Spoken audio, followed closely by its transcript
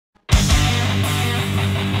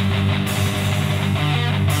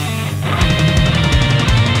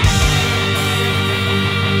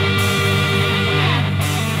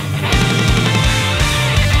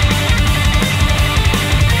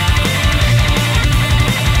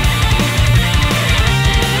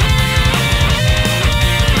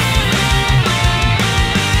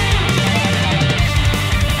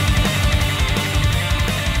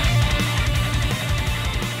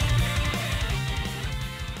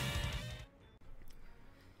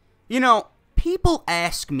You know, people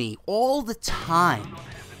ask me all the time,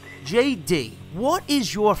 JD, what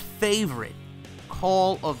is your favorite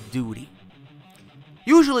Call of Duty?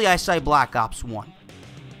 Usually I say Black Ops 1.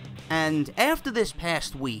 And after this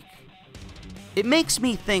past week, it makes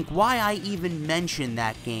me think why I even mentioned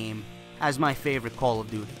that game as my favorite Call of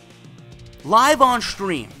Duty. Live on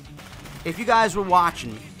stream, if you guys were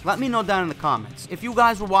watching me, let me know down in the comments. If you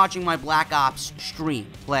guys were watching my Black Ops stream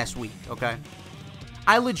last week, okay?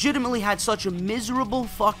 I legitimately had such a miserable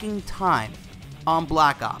fucking time on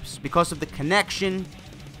Black Ops because of the connection,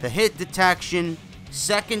 the hit detection,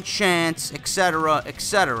 second chance, etc.,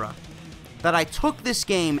 etc., that I took this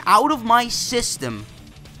game out of my system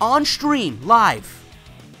on stream, live,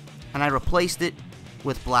 and I replaced it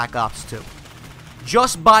with Black Ops 2.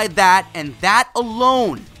 Just by that, and that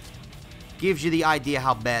alone, gives you the idea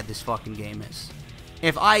how bad this fucking game is.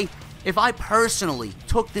 If I personally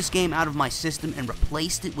took this game out of my system and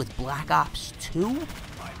replaced it with Black Ops 2,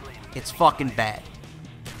 it's fucking bad.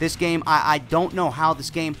 This game, I don't know how this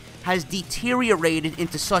game has deteriorated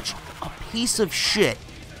into such a piece of shit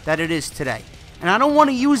that it is today. And I don't want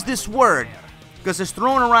to use this word because it's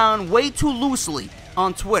thrown around way too loosely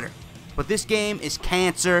on Twitter. But this game is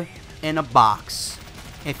cancer in a box.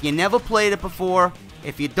 If you never played it before,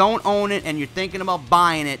 if you don't own it and you're thinking about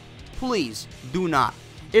buying it, please do not.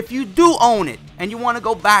 If you do own it and you want to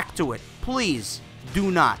go back to it, please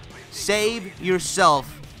do not. Save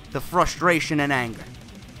yourself the frustration and anger.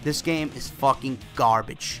 This game is fucking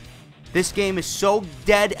garbage. This game is so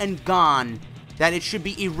dead and gone that it should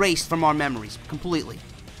be erased from our memories completely.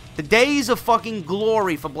 The days of fucking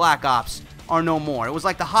glory for Black Ops are no more. It was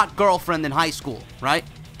like the hot girlfriend in high school, right?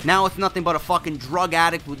 Now it's nothing but a fucking drug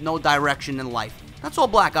addict with no direction in life. That's all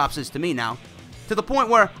Black Ops is to me now. To the point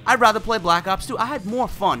where I'd rather play Black Ops 2. I had more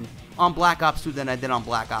fun on Black Ops 2 than I did on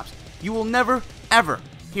Black Ops. You will never, ever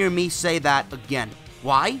hear me say that again.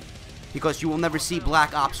 Why? Because you will never see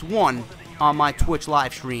Black Ops 1 on my Twitch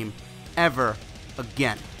live stream ever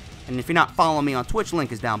again. And if you're not following me on Twitch,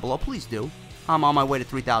 link is down below. Please do. I'm on my way to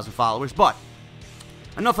 3,000 followers. But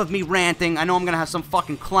enough of me ranting. I know I'm going to have some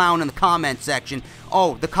fucking clown in the comment section.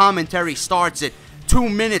 Oh, the commentary starts at 2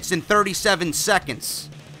 minutes and 37 seconds.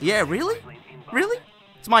 Yeah, really? Really?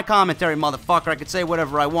 It's my commentary, motherfucker. I could say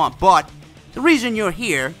whatever I want. But the reason you're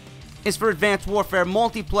here is for Advanced Warfare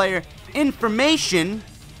multiplayer information.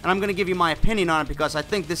 And I'm going to give you my opinion on it because I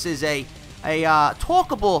think this is a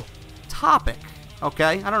talkable topic.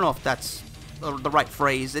 Okay? I don't know if that's the right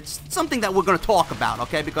phrase. It's something that we're going to talk about,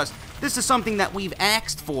 okay? Because this is something that we've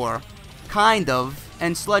asked for, kind of,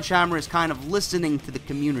 and Sledgehammer is kind of listening to the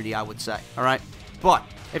community, I would say, alright? But,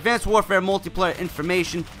 Advanced Warfare multiplayer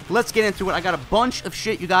information, let's get into it. I got a bunch of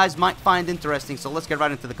shit you guys might find interesting, so let's get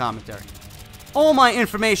right into the commentary. All my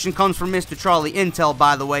information comes from Mr. Charlie Intel,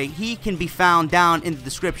 by the way. He can be found down in the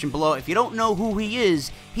description below. If you don't know who he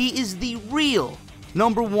is the real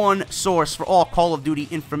 #1 source for all Call of Duty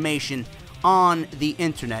information on the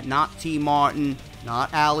internet. Not T. Martin,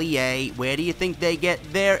 not Ali A. Where do you think they get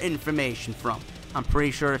their information from? I'm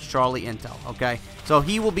pretty sure it's Charlie Intel, okay? So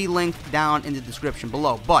he will be linked down in the description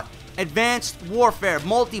below. But Advanced Warfare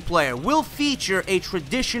multiplayer will feature a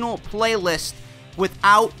traditional playlist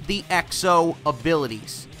without the EXO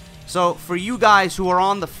abilities. So for you guys who are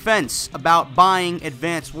on the fence about buying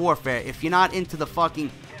Advanced Warfare, if you're not into the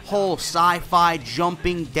fucking whole sci-fi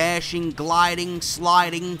jumping, dashing, gliding,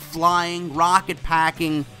 sliding, flying, rocket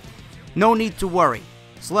packing, no need to worry.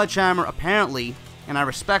 Sledgehammer apparently, and I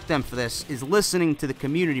respect them for this, is listening to the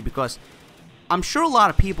community because I'm sure a lot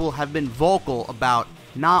of people have been vocal about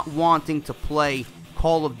not wanting to play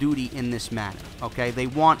Call of Duty in this manner, okay? They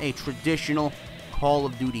want a traditional Call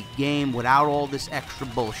of Duty game without all this extra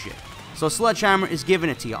bullshit. So Sledgehammer is giving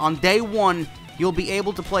it to you. On day 1, you'll be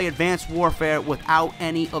able to play Advanced Warfare without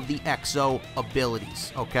any of the EXO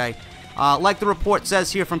abilities, okay? Like the report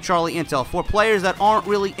says here from Charlie Intel, for players that aren't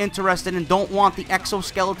really interested and don't want the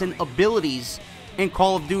exoskeleton abilities in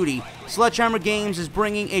Call of Duty, Sledgehammer Games is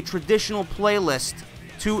bringing a traditional playlist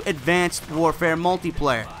to Advanced Warfare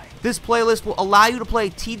multiplayer. This playlist will allow you to play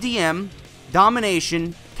TDM,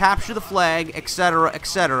 Domination, Capture the Flag, etc.,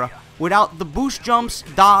 etc., without the boost jumps,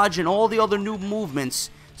 dodge, and all the other new movements,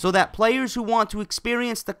 so that players who want to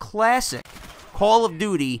experience the classic Call of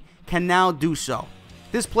Duty can now do so.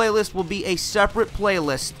 This playlist will be a separate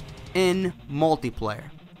playlist in multiplayer.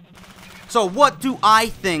 So what do I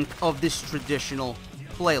think of this traditional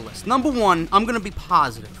playlist? #1, I'm going to be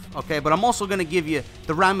positive, okay? But I'm also going to give you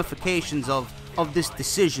the ramifications of this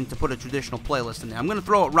decision to put a traditional playlist in there. I'm going to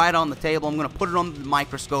throw it right on the table. I'm going to put it under the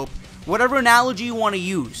microscope. Whatever analogy you want to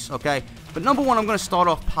use, okay? But #1, I'm going to start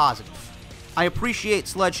off positive. I appreciate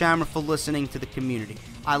Sledgehammer for listening to the community.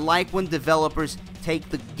 I like when developers take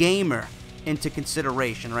the gamer into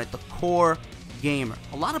consideration, right? The core gamer.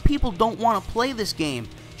 A lot of people don't want to play this game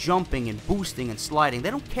jumping and boosting and sliding.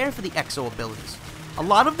 They don't care for the exo abilities. A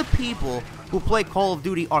lot of the people who play Call of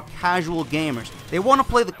Duty are casual gamers. They want to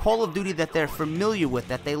play the Call of Duty that they're familiar with,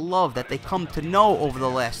 that they love, that they come to know over the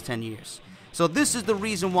last 10 years. So this is the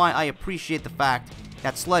reason why I appreciate the fact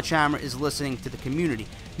that Sledgehammer is listening to the community.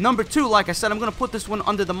 Number 2, like I said, I'm going to put this one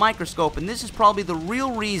under the microscope, and this is probably the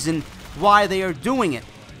real reason why they are doing it.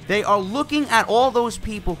 They are looking at all those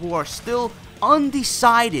people who are still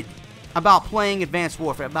undecided about playing Advanced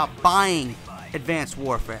Warfare, about buying Advanced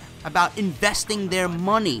Warfare, about investing their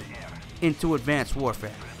money into Advanced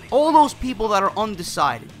Warfare. All those people that are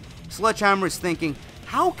undecided. Sledgehammer is thinking,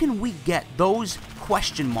 how can we get those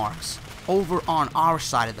question marks over on our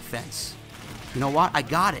side of the fence? You know what? I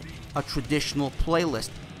got it. A traditional playlist.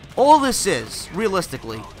 All this is,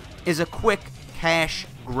 realistically, is a quick cash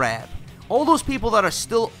grab. All those people that are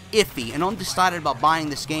still iffy and undecided about buying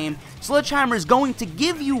this game, Sledgehammer is going to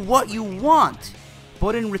give you what you want.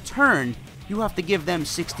 But in return, you have to give them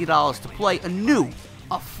 $60 to play a new,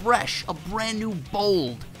 a fresh, a brand new,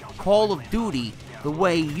 bold Call of Duty the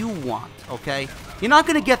way you want, okay? You're not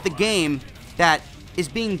going to get the game that is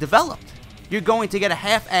being developed. You're going to get a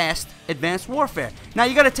half-assed Advanced Warfare. Now,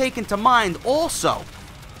 you got to take into mind also,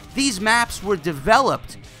 these maps were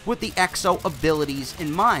developed with the exo abilities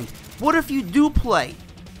in mind. What if you do play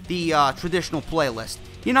the traditional playlist?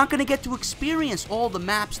 You're not going to get to experience all the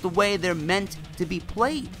maps the way they're meant to be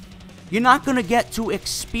played. You're not going to get to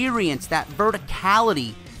experience that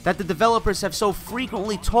verticality that the developers have so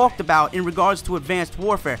frequently talked about in regards to Advanced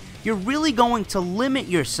Warfare. You're really going to limit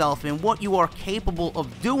yourself in what you are capable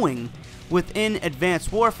of doing within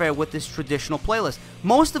Advanced Warfare with this traditional playlist.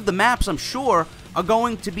 Most of the maps, I'm sure, are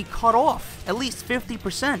going to be cut off, at least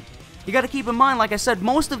 50%. You got to keep in mind, like I said,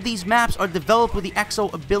 most of these maps are developed with the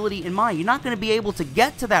exo ability in mind. You're not going to be able to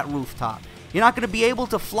get to that rooftop. You're not going to be able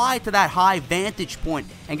to fly to that high vantage point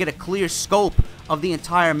and get a clear scope of the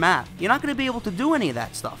entire map. You're not going to be able to do any of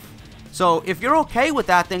that stuff. So if you're okay with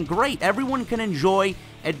that, then great. Everyone can enjoy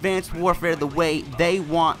Advanced Warfare the way they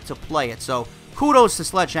want to play it. So kudos to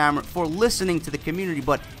Sledgehammer for listening to the community,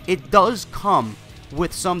 but it does come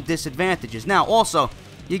with some disadvantages. Now, also,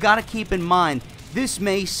 you got to keep in mind, this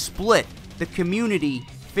may split the community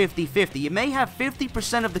 50-50. You may have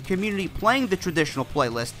 50% of the community playing the traditional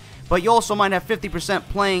playlist, but you also might have 50%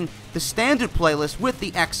 playing the standard playlist with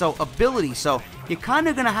the exo ability. So you're kind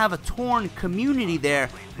of going to have a torn community there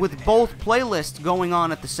with both playlists going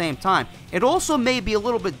on at the same time. It also may be a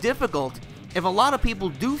little bit difficult if a lot of people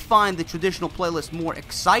do find the traditional playlist more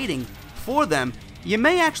exciting for them. You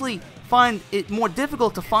may actually find it more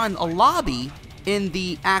difficult to find a lobby in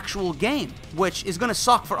the actual game, which is going to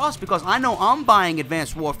suck for us because I know I'm buying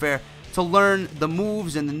Advanced Warfare to learn the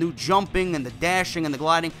moves and the new jumping and the dashing and the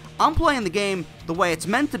gliding. I'm playing the game the way it's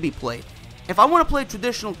meant to be played. If I want to play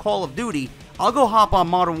traditional Call of Duty, I'll go hop on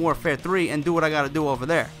Modern Warfare 3 and do what I got to do over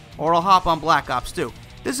there. Or I'll hop on Black Ops 2.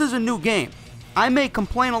 This is a new game. I may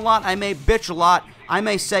complain a lot, I may bitch a lot, I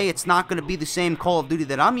may say it's not going to be the same Call of Duty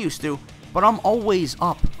that I'm used to, but I'm always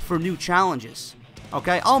up for new challenges.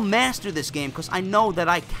 Okay, I'll master this game because I know that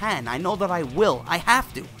I can. I know that I will. I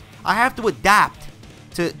have to. I have to adapt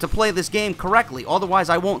to play this game correctly. Otherwise,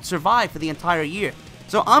 I won't survive for the entire year.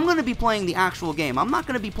 So I'm going to be playing the actual game. I'm not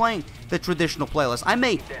going to be playing the traditional playlist. I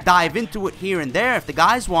may dive into it here and there if the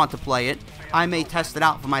guys want to play it. I may test it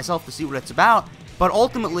out for myself to see what it's about. But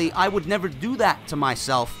ultimately, I would never do that to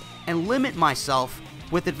myself and limit myself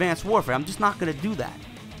with Advanced Warfare. I'm just not going to do that.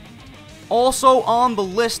 Also on the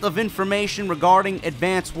list of information regarding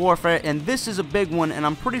Advanced Warfare, and this is a big one, and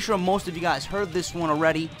I'm pretty sure most of you guys heard this one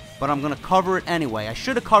already, but I'm going to cover it anyway. I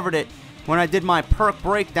should have covered it when I did my perk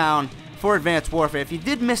breakdown for Advanced Warfare. If you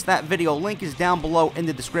did miss that video, link is down below in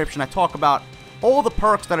the description. I talk about all the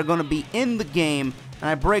perks that are going to be in the game, and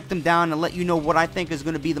I break them down and let you know what I think is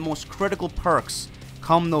going to be the most critical perks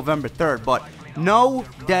come November 3rd. But no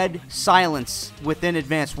dead silence within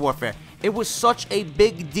Advanced Warfare. It was such a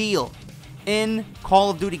big deal. In Call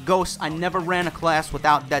of Duty Ghosts, I never ran a class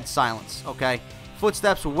without dead silence, okay?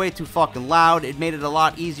 Footsteps were way too fucking loud. It made it a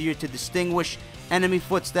lot easier to distinguish enemy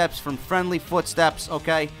footsteps from friendly footsteps,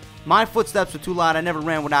 okay? My footsteps were too loud. I never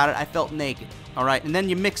ran without it. I felt naked, alright? And then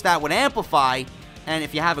you mix that with Amplify, and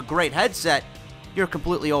if you have a great headset, you're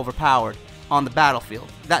completely overpowered on the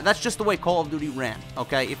battlefield. That's just the way Call of Duty ran,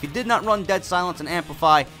 okay? If you did not run dead silence and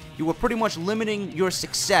Amplify, you were pretty much limiting your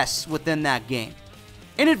success within that game.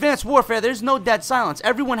 In Advanced Warfare, there's no dead silence.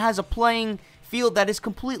 Everyone has a playing field that is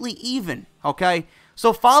completely even, okay?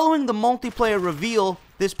 So following the multiplayer reveal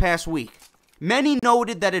this past week, many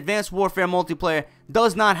noted that Advanced Warfare multiplayer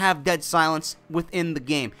does not have dead silence within the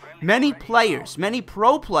game. Many players, many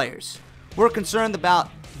pro players, were concerned about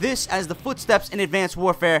this as the footsteps in Advanced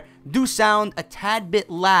Warfare do sound a tad bit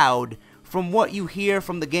loud from what you hear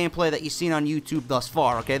from the gameplay that you've seen on YouTube thus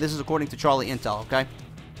far, okay? This is according to Charlie Intel, okay?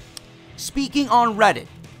 Speaking on Reddit,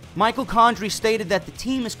 Michael Condrey stated that the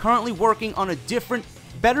team is currently working on a different,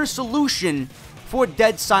 better solution for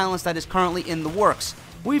dead silence that is currently in the works.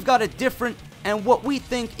 We've got a different and what we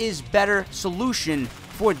think is better solution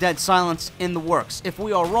for dead silence in the works. If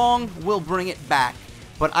we are wrong, we'll bring it back.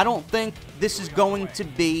 But I don't think this is going to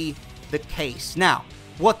be the case. Now,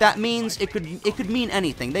 what that means, it could mean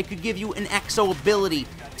anything. They could give you an exo ability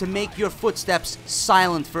to make your footsteps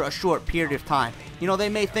silent for a short period of time. You know, they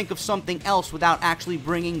may think of something else without actually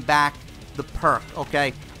bringing back the perk,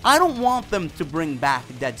 okay? I don't want them to bring back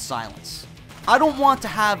dead silence. I don't want to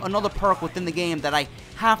have another perk within the game that I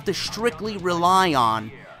have to strictly rely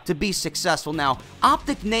on to be successful. Now,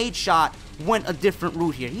 Optic Nade Shot went a different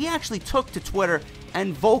route here. He actually took to Twitter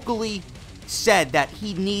and vocally said that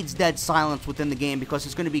he needs dead silence within the game because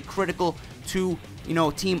it's going to be critical to, you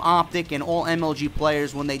know, Team Optic and all MLG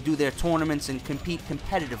players when they do their tournaments and compete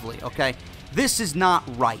competitively, okay? This is not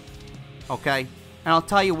right, okay? And I'll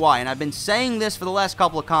tell you why. And I've been saying this for the last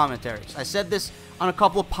couple of commentaries. I said this on a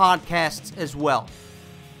couple of podcasts as well.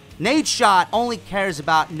 Nade Shot only cares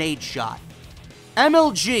about Nade Shot.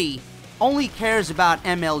 MLG only cares about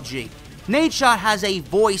MLG. Nade Shot has a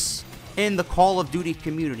voice in the Call of Duty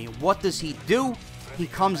community. What does he do? He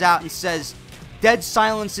comes out and says dead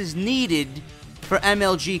silence is needed for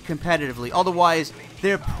MLG competitively. Otherwise,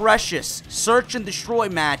 their precious search and destroy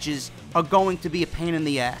matches are going to be a pain in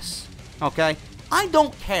the ass. Okay? I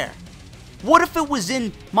don't care. What if it was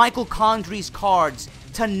in Michael Condrey's cards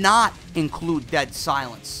to not include dead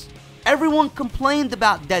silence? Everyone complained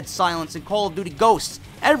about dead silence in Call of Duty Ghosts.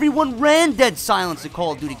 Everyone ran dead silence in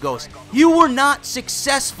Call of Duty Ghosts. You were not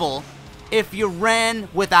successful if you ran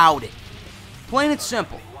without it. Plain and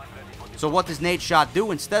simple. So what does Nade Shot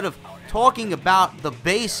do? Instead of talking about the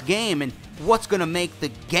base game and what's going to make the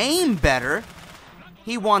game better,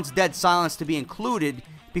 he wants dead silence to be included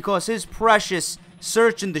because his precious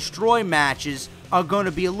search and destroy matches are going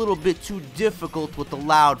to be a little bit too difficult with the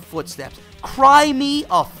loud footsteps. Cry me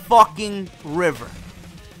a fucking river.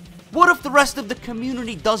 What if the rest of the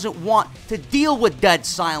community doesn't want to deal with dead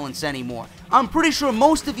silence anymore? I'm pretty sure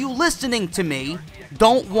most of you listening to me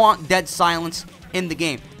don't want dead silence in the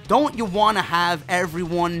game. Don't you want to have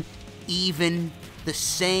everyone even, the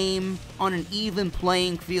same, on an even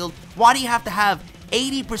playing field? Why do you have to have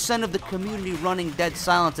 80% of the community running dead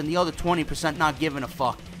silence and the other 20% not giving a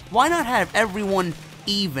fuck? Why not have everyone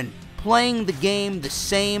even, playing the game the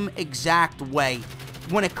same exact way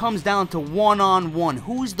when it comes down to one-on-one?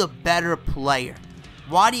 Who's the better player?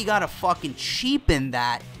 Why do you gotta fucking cheapen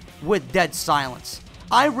that with dead silence?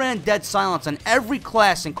 I ran dead silence on every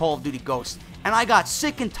class in Call of Duty Ghosts, and I got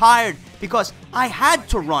sick and tired because I had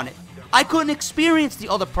to run it. I couldn't experience the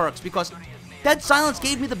other perks because dead silence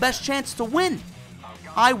gave me the best chance to win.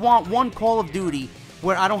 I want one Call of Duty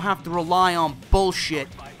where I don't have to rely on bullshit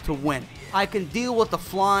to win. I can deal with the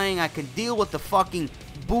flying, I can deal with the fucking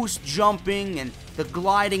boost jumping and the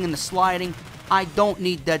gliding and the sliding. I don't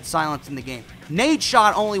need dead silence in the game. Nade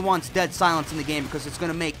Shot only wants dead silence in the game because it's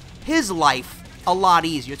going to make his life a lot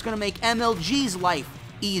easier. It's going to make MLG's life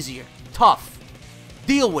easier. Tough.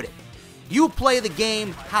 Deal with it. You play the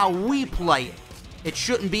game how we play it. It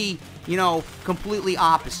shouldn't be, you know, completely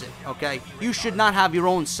opposite, okay? You should not have your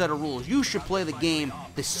own set of rules. You should play the game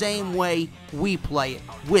the same way we play it,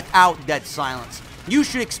 without dead silence. You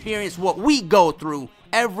should experience what we go through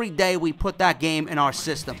every day we put that game in our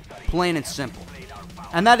system. Plain and simple.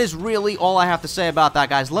 And that is really all I have to say about that,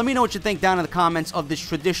 guys. Let me know what you think down in the comments of this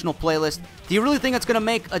traditional playlist. Do you really think it's going to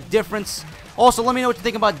make a difference? Also, let me know what you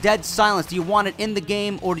think about dead silence. Do you want it in the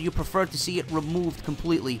game, or do you prefer to see it removed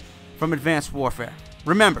completely from Advanced Warfare?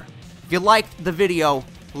 Remember, if you liked the video,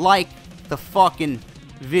 like the fucking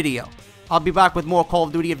video. I'll be back with more Call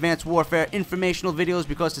of Duty Advanced Warfare informational videos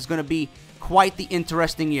because it's going to be quite the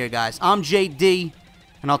interesting year, guys. I'm JD,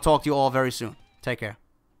 and I'll talk to you all very soon. Take care.